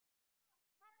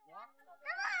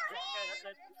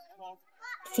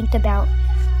think about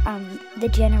the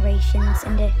generations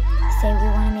and to say we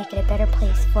want to make it a better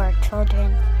place for our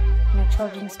children and our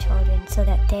children's children, so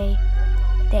that they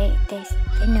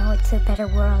know it's a better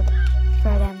world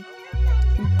for them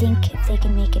and think if they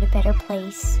can make it a better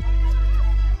place.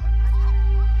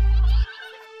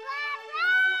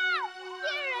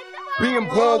 Being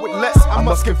born with less, I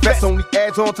must confess, only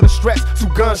adds on to the stress. 2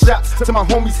 gunshots to my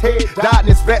homie's head, died in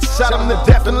his vest. Shot him to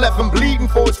death and left him bleeding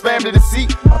for his family to see.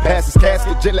 I pass his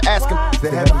casket, gently asking, is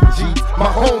they having the G? My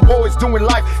homeboy is doing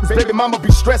life, his baby mama be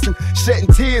stressing,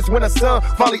 shedding tears when her son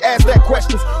finally asked that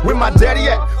question. Where my daddy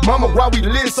at? Mama, why we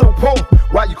live so poor?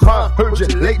 Why you crying? Heard you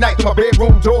late night to my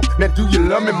bedroom door. Now do you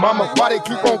love me, mama? Why they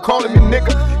keep on calling me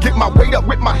nigga? Get my weight up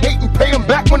with my hate and pay them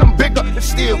back when I'm bigger. And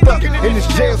still thugging in this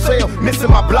jail cell, missing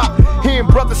my block. Hearing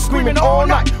brothers screaming all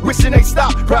night, wishing they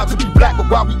stop. Proud to be black, but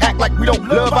why we act like we don't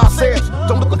love ourselves?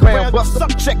 Don't look around, bust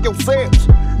up, check yourselves.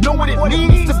 Know what it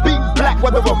means to be black,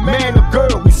 whether a man or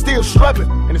girl. We still struggling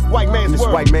in this white man's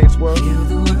world. Heal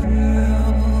the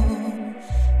world,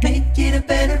 make it a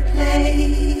better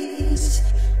place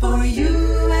for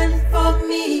you and for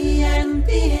me and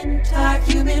the entire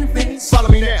human race. Follow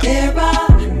me now. There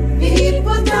are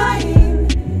people dying.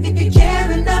 If you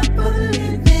care enough for the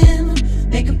living,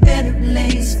 make a better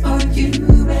place for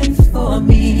you and for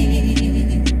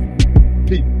me.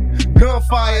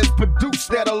 Gunfires produce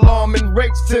that alarming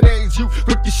rates. Today's youth,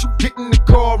 quick you shoot, get in the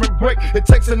car and break. It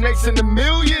takes a nation of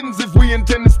millions if we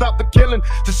intend to stop the killing.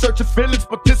 To search your feelings,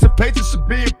 participation should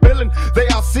be appealing. They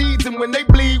are seeds, and when they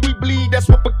bleed, we bleed. That's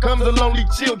what becomes the lonely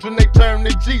children. They turn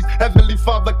to G's. Heavenly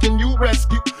Father, can you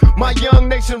rescue my young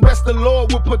nation? Rest the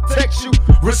Lord will protect you.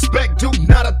 Respect due,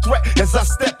 not a threat. As I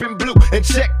step in blue and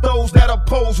check those that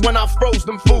oppose when I froze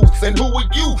them fools. And who are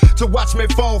you to watch me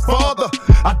fall, Father?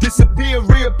 I disappear,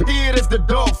 reappeared as the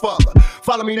dog father.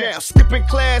 Follow me now, skipping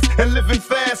class and living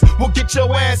fast. We'll get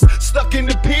your ass stuck in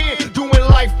the pen, doing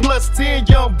life plus 10.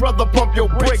 Young brother, pump your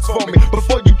brakes for me.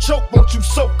 Before you choke, won't you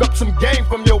soak up some game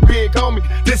from your big homie?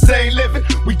 This ain't living,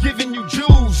 we giving you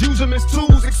jewels. Use them as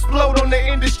tools, explode on the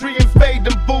industry and fade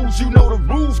them fools. You know the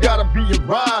rules, gotta be a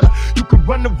rider. You can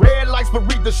run the red lights, but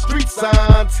read the street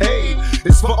signs. Hey,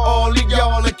 it's for all of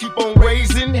y'all that keep on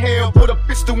raising hell. Put a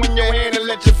pistol in your hand and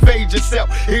let you fade yourself.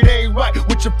 It ain't right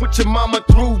what you put your mama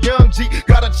through. Young G,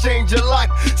 gotta change your life.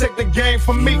 Take the game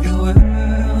from me. Heal the world,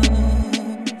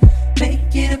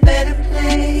 make it a better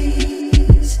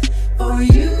place for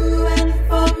you and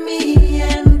for me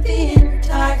and the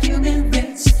entire human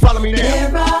race. Follow me now.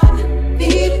 There are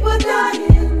people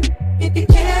dying. If you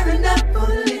care enough for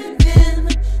living,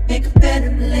 make a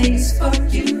better place for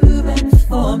you and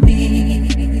for me.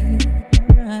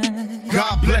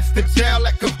 God bless the child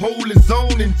that can hold his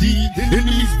own indeed.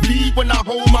 Enemies bleed when I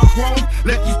hold my throne.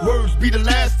 Let these words be the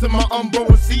last to my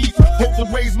unborn seeds. Hope to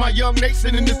raise my young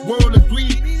nation in this world of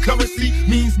greed. Currency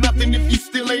means nothing if you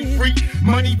still ain't free.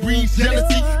 Money breeds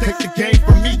jealousy, take the game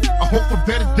from me. I hope for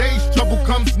better days, trouble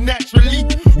comes naturally.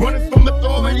 Running from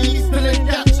authorities till they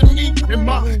capture me. And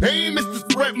my aim is to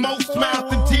spread more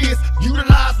smiles and tears.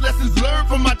 Utilize lessons learned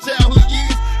from my childhood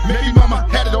years. Maybe mama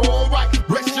had it all right,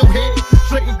 rest your head.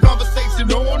 Straighten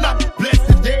conversation all night, bless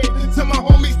the dead. To my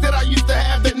homies that I used to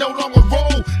have that no longer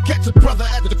roll. Catch a brother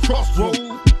at the crossroads.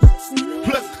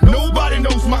 Plus, nobody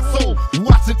knows my soul.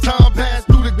 Watching time pass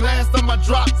through the glass of my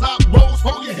drop top rolls.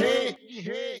 Hold your head.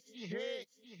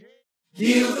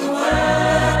 Heal the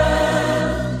world,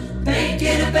 make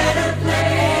it a better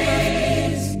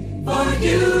place for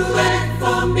you and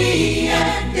for me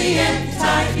and the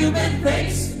entire human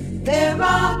race. There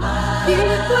are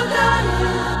people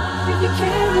dying. If you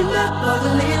care enough for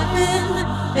the living,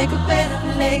 make a better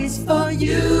place for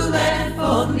you and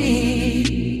for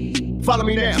me. Follow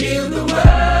me now. Heal the world,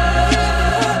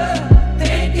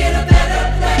 make it a better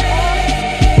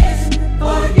place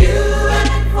for you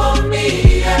and for me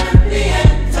and the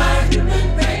entire human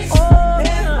race.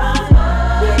 There are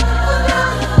people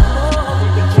dying.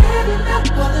 If you care enough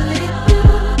for the living,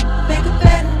 make a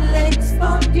better place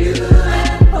for you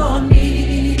and for me.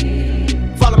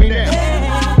 Follow me now.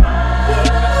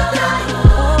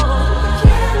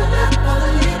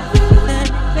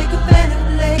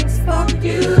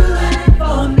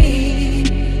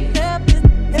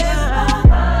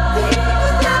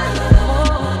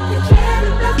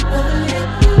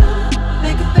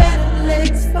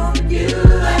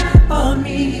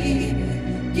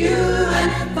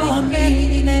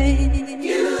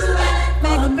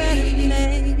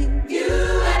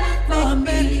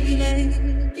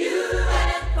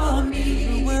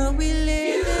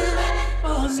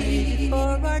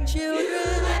 For our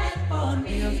children, for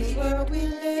me, the world we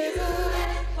live in,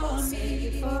 for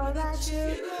me, for our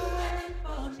children.